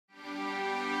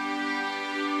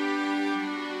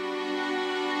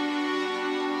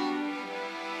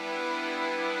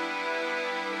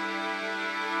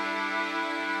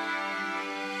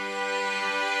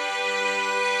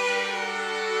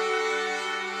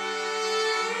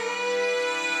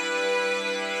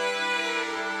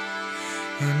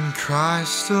In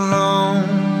Christ alone,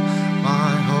 my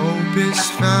hope is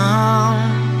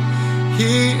found.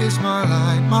 He is my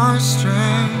light, my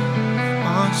strength,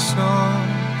 my song.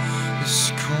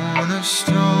 This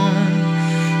cornerstone,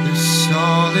 this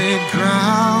solid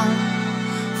ground,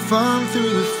 firm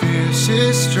through the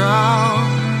fiercest drought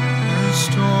and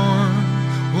storm.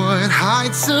 What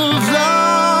heights of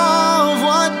love,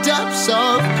 what depths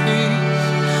of peace,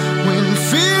 when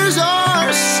fears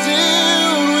are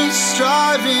stilled, when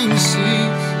striving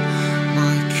cease.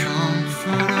 My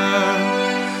comforter,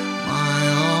 my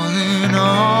all in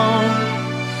all,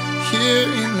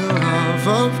 here in the love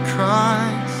of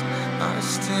Christ I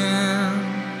stand.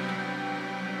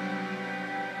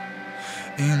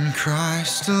 In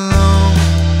Christ alone,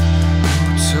 who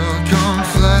took on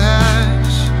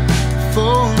flesh,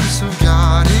 fullness of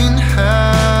God in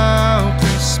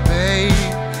helpless babe,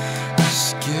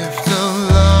 this gift of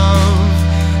love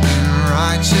and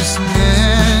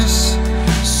righteousness,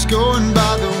 scorned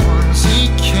by the ones he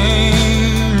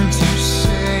came to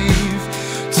save,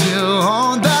 till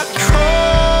on that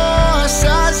cross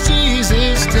as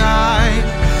Jesus died,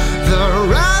 the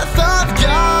wrath of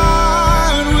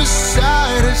God was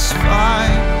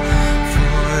satisfied.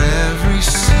 For every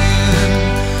sin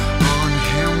on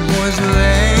him was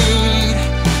laid,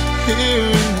 here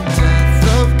in the death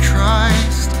of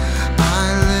Christ I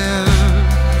live.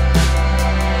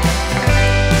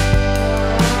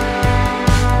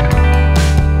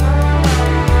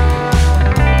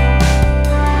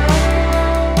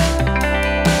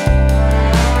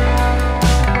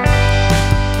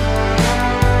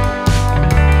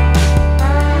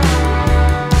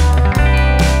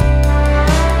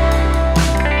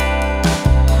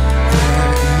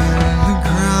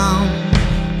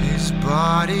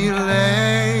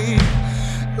 Lay,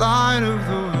 light of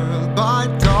the world by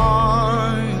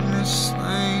darkness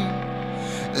slain,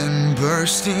 then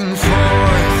bursting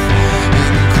forth